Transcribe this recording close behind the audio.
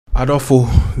Adolfo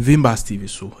Vimbas TV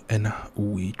so and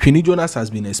Twene Jonas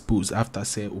has been exposed after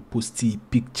say posting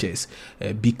pictures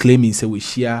be claiming say we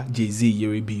share Jay-Z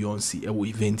Yawa Beyonce e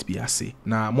event be ase.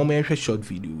 Na moment short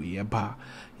video we eba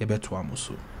yebeto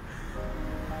amoso.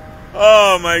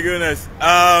 Oh my goodness.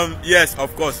 Yes,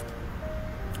 of course.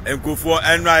 And go for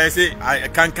and I say I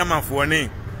can't come out for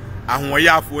name. And why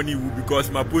ya for you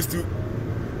because my post to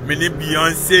many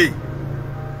Beyonce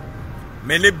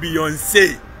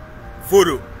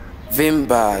photo.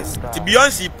 Vimbas. To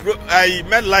Beyonce, I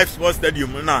met live sports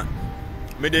stadium na.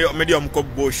 Medium cup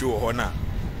bowl show hona.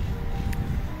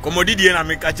 Commodity and I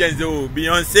make a chance oh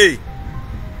Beyonce.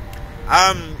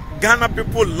 Ghana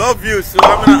people love you, so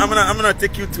I'm gonna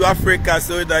take you to Africa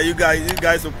so that you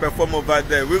guys will perform over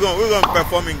there. We're gonna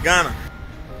perform in Ghana.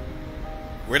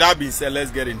 With that being said,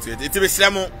 let's get into it. It's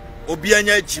Samo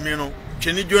Obianya Chimeno,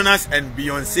 Twene Jonas and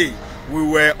Beyonce. We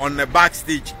were on the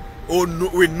backstage. Oh no,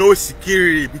 with no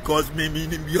security because maybe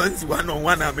Beyonce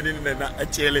one-on-one happening in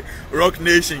the Rock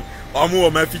Nation.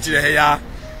 Omo my feature here.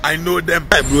 I know them.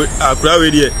 Bro,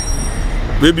 crowd here.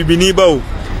 Baby Binibo.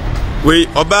 We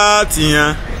about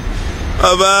here.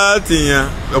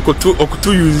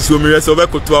 Okutu use so me so be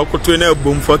okutu na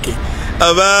bom fucking.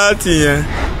 About here.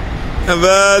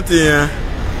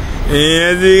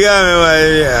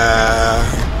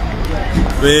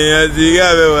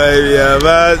 Ziga me wa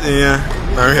about here.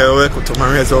 Maria kutu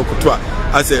Maria so kutu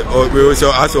I say oh we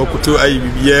so as kutu ayi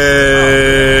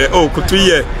bibiye oh kutu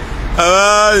ye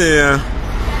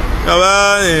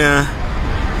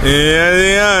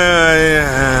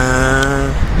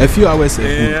a few hours ago,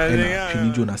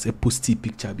 Twene Jonas posted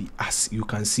picture be as you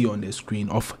can see on the screen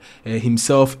of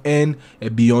himself and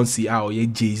Beyonce,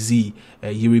 Jay-Z,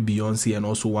 Yawa Beyonce, and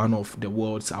also one of the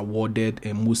world's awarded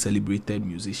and most celebrated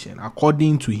musician.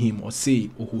 According to him, or say,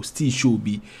 or still should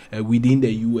be within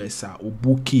the US, or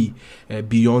bookie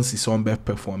Beyonce somewhere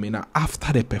performing.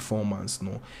 After the performance,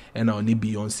 no, and only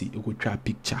Beyonce, you could try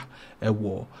picture a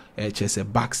war, just a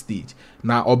backstage.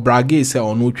 Now, or brage say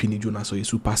or no Twene Jonas or a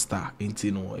superstar, and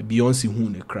you know, Beyonce who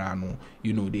ne cry no,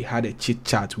 you know, they had a chit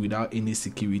chat without any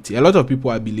security. A lot of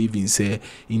people are believing say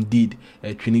indeed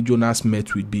Twene Jonas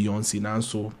met with Beyonce now,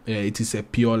 so it is a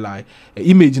pure lie.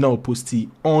 Image now posted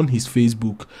on his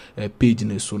Facebook page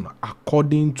in so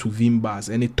according to Vimbas,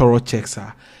 any thorough checks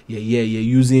are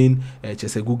using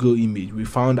just a Google image. We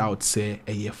found out say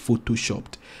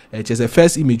photoshopped. Just a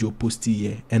first image you posted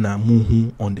here and a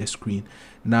muhu on the screen.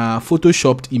 Na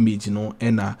photoshopped image no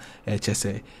and just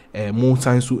a more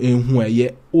time so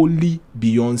only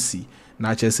Beyonce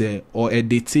na just or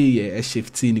edit a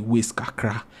shifting waist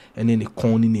kakra and then a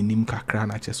corn in a nim kakra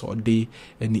na just or day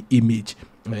any image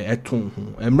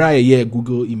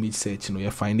Google image search you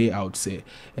find it out say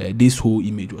this whole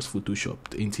image was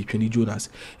photoshopped into Twene Jonas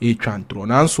a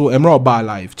trantron and so bar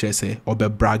live chese or be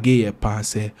brage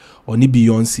pass or ni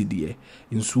Beyonce there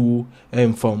in so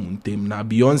form them na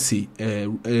Beyonce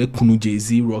kunu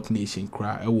Jay-Z Rock Nation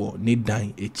cry or ni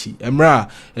dying echi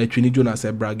Twene Jonas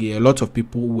brage. A lot of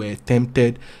people were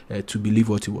tempted to believe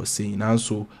what he was saying, and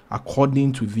so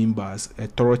according to Vimbas a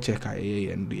thorough checker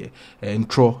and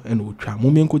intro and ultra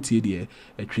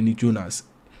Twene Jonas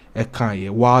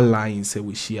while lying say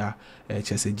we share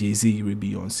just a Jay-Z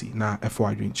Beyonce na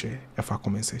F1 drink F1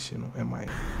 comment section am I.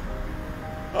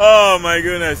 Oh my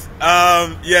goodness.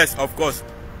 Yes, of course.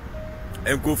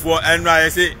 And go for and I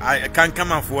say I can't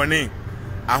come out for name.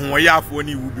 And why ya for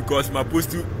you because my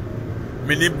post to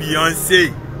many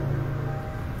Beyonce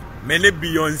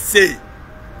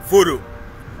photo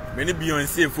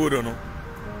no.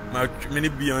 Many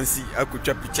Beyonce I could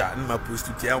try picture and my post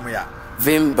to tell me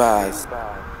Vimbas.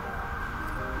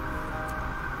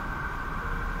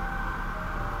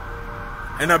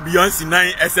 And a Beyonce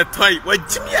 9 as a toy. What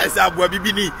Jimmy as a boy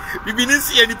bibini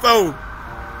see any power.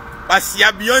 But see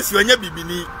a Beyonce when you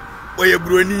bibini or your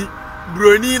brony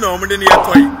no more than your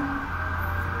toy.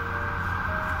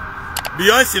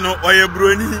 Beyonce no or your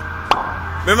brony.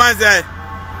 Remember say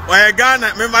or a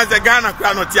Ghana, remember the Ghana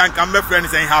crown or Tian can be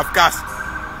friends and have cast.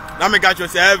 Now me catch you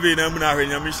say every name now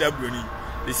when you Michelle Bruni.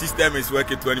 The system is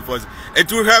working 24/7. And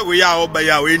to her we are all by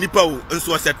our any power and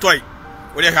so was a toy.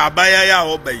 When you have by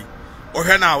our by.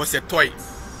 Ohena was a toy.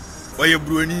 Oye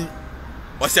bruni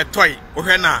was a toy.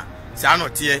 Ohena sa no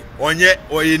tie onye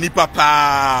oye ni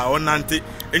papa onante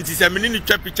enti se meni ni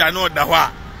twa picture no da ho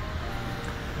a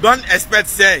don't expect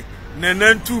say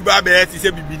nanantu ba be ti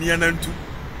se bibini nanantu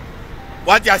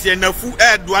what you say nafu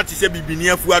do what say bibini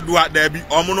afu adoa da bi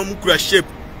omono mu kura shape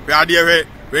we ade we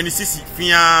when sisi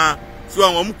fia so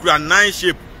am kura nine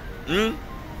shape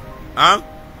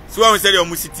so am say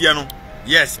omu sitie no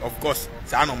yes of course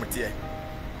sa no mtie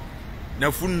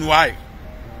na funu why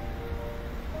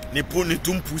ni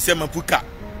tumpu se mapuka.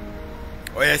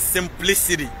 Or a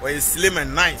simplicity, or a slim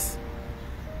and nice.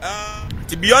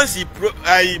 To Beyonce,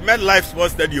 I met Life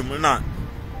Sports Stadium na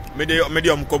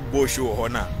medium cup bow show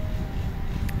hona.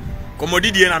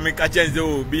 Komodidi na make a chance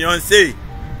oh Beyonce.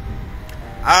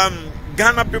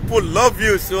 Ghana people love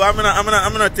you, so I'm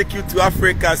gonna take you to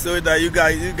Africa so that you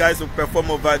guys will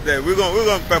perform over there. We're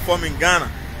gonna perform in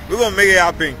Ghana. We're gonna make it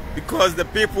happen because the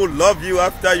people love you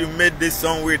after you made this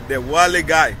song with the Wale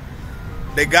guy.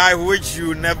 The guy which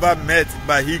you never met,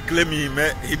 but he claimed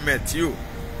he met you.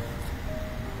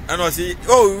 And I say,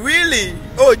 oh really?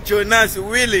 Oh Jonas,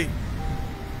 really?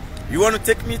 You want to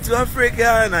take me to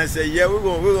Africa? And I say, yeah, we're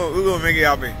gonna make it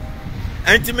happen.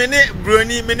 And to many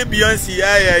Brony, many Beyonce,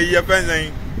 yeah, friends,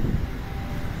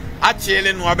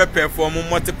 actually, no, I perform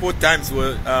multiple times.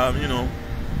 Well, you know,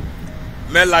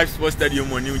 my Life Sports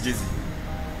Stadium in New Jersey,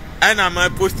 and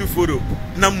I'm posting photo.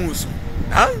 Namus,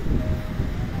 huh?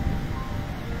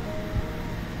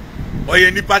 Oh, you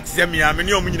need to tell me, I'm in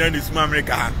your million in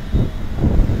America.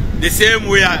 The same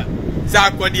way I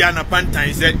Diana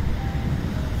Pantan said,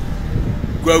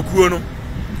 go Kuno.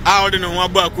 I don't know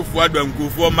about Kufuado and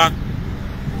Kufoma.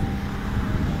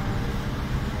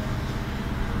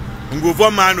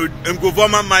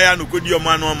 Nguvoma Maya no could your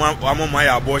man or my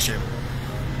abortion.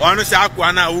 Honestly,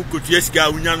 Aquana who could yes go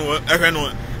Union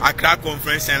a crack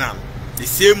conference center. The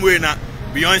same way now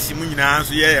Beyonce Munina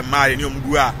answer yeah marry no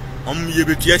Mgua ye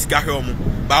be yes home.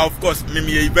 But of course me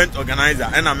event organizer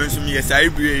and I mention me a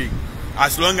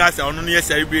as long as I only yes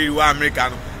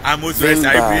American, I'm also a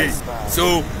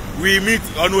so we meet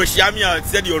on Weshamia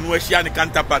said you on Weshian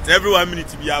counterpart every 1 minute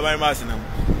to be our master.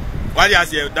 What do you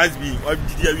say? That's me. What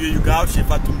did you go out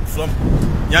from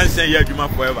Yancey here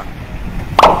forever?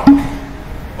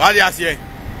 What do you say?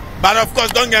 But of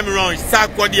course, don't get me wrong.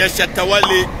 Sarkodie,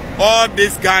 Shatawale, all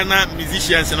these Ghana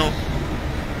musicians, you know,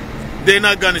 they're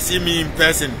not gonna see me in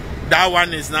person. That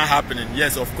one is not happening.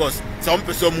 Yes, of course. Some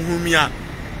who me are,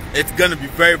 it's gonna be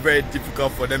very, very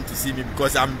difficult for them to see me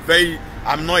because I'm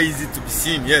not easy to be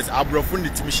seen. Yes, Abrofun the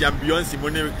Timishan, Beyonce,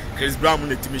 Money, Chris Brown,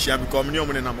 the Timishan, become new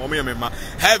money, and I'm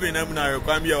having them now.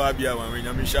 Come here,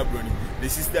 the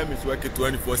system is working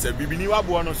 24/7. Bibini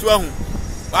Wabuano,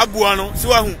 Wabuano,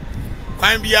 Suahu.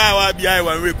 Quine Biawa,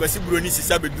 one request, Bruni,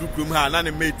 Sabe Drukum,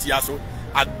 and mate Yaso.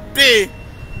 A day,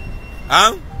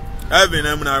 huh? Having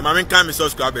them now. My main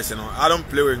subscribers, you know. I don't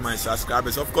play with my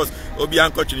subscribers. Of course,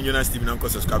 Obian Twene Jonas, Stephen, Uncle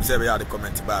subscribers, every other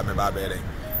comment by me, Babere.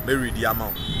 Me read the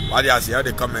amount. What you say? How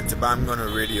they comment? But I'm gonna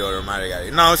read your Maria.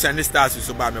 Now send the stars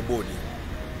to buy my body.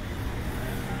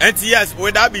 And yes,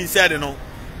 with that being said, you know,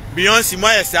 Beyonce,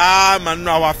 my man,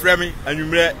 our friend, and you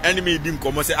may enemy didn't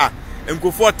come say and go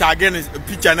for tagging is a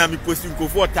picture now. Me posting go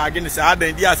for tagging is hard.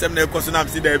 And yes, I'm the question. I'm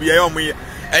see there be a me.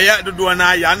 I do an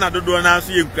eye. I do an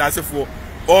answer in class for.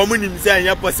 Or money say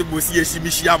ya possible see a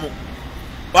shimishiamo.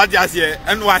 What you say?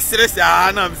 And was stressed.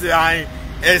 I'm saying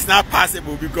it's not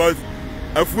possible because.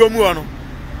 Afuomu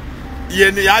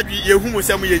ye ne yadwi ye humu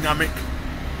se mu ye nyame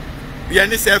ye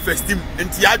ne self esteem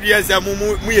enti yadwi ye se mu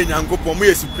ye nyankopon mu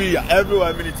ye superior every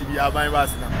 1 minute be aban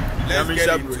verse now. Let's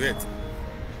get into it.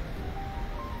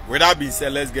 With that being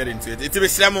said, let's get into it. It be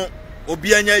Semo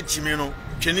Obianya Chimino,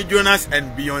 Twene Jonas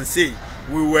and Beyonce.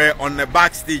 We were on the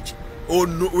backstage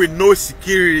with no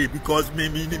security because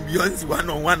maybe Beyonce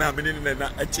one-on-one happening in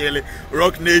actually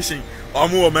Rock Nation.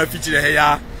 Omo my feature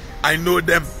here. I know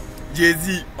them.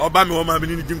 Jay-Z, Obama,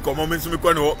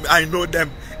 I know them.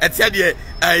 And said, you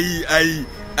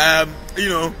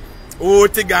know, oh,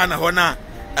 Ghana, Hona,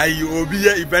 I will be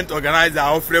an event organizer,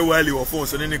 I'll play well your phone,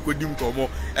 so then they could do more.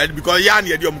 And because Yan,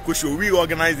 we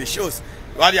organize the shows.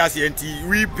 What you say,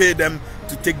 we pay them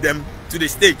to take them to the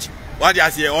stage. What you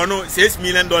say, oh no, $6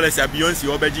 million at Beyonce,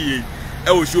 Obeji,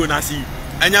 I will show Nasi.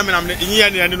 And I'm here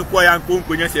and no quiet and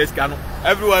Kunku, yes,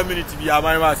 every 1 minute to be a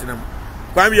man.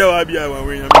 Until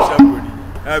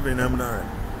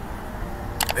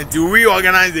we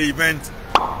organize the event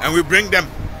and we bring them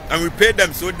and we pay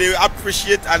them so they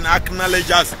appreciate and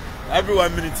acknowledge us every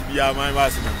 1 minute to be our man.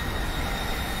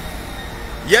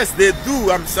 Yes, they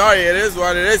do. I'm sorry, it is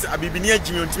what it is. I've been here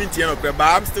Jimmy on 20, but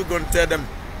I'm still going to tell them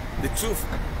the truth.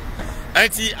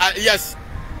 And yes,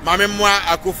 my memoir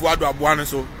Akufuado Abuano.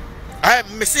 So I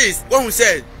Mrs. One who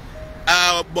said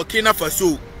Burkina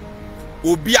Faso.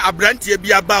 Obi abrantie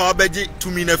bi aba obeje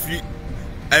tumi na free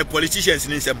politicians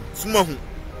ni nsem suma hu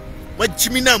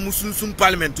machimi na musunsun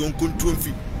parliament on control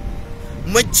fi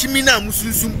machimi na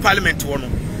musunsun parliament wono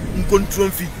control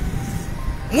fi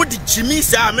mudi chimi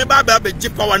sa me ba beje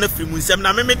power na free mu nsem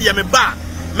na me de me ba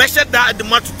me hye da the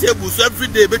mat table so every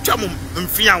day betwa mum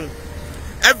mfia ho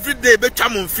every day be twa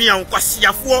mo mfia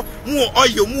nkwasiafo mu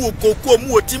oyo mu kokoo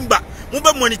mu timba mu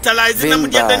be monetize na mu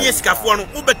de dani esikafo no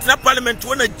mu be tra parliament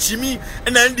wona Jimmy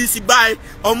na NDC buy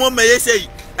omo meye say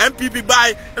MPP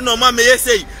buy na omo meye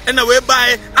say na we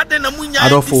buy ade na munya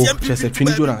Adolfo chese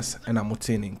Twene Jonas na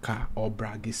motene nka or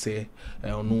brag say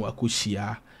onu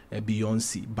akoshia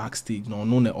Beyonce backstage no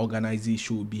no organize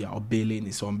show be or bailing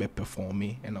is on be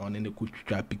performing and on any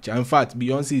picture. In fact,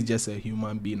 Beyonce is just a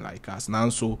human being like us. Now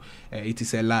so it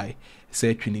is a lie.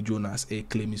 Say Twene Jonas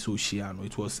claim is Oceano.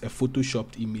 It was a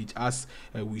photoshopped image as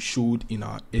we showed in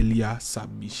our earlier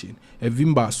submission.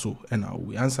 Vimba so and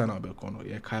we answer now bekono.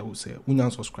 Yeah, Kai will say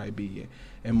unyan subscribe here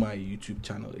my YouTube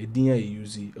channel. A dinner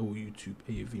use YouTube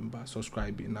Vimba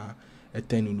subscribe now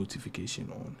turn your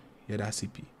notification on. Yeah, that's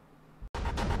CP.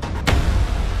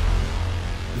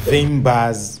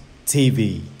 Vimbaz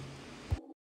TV.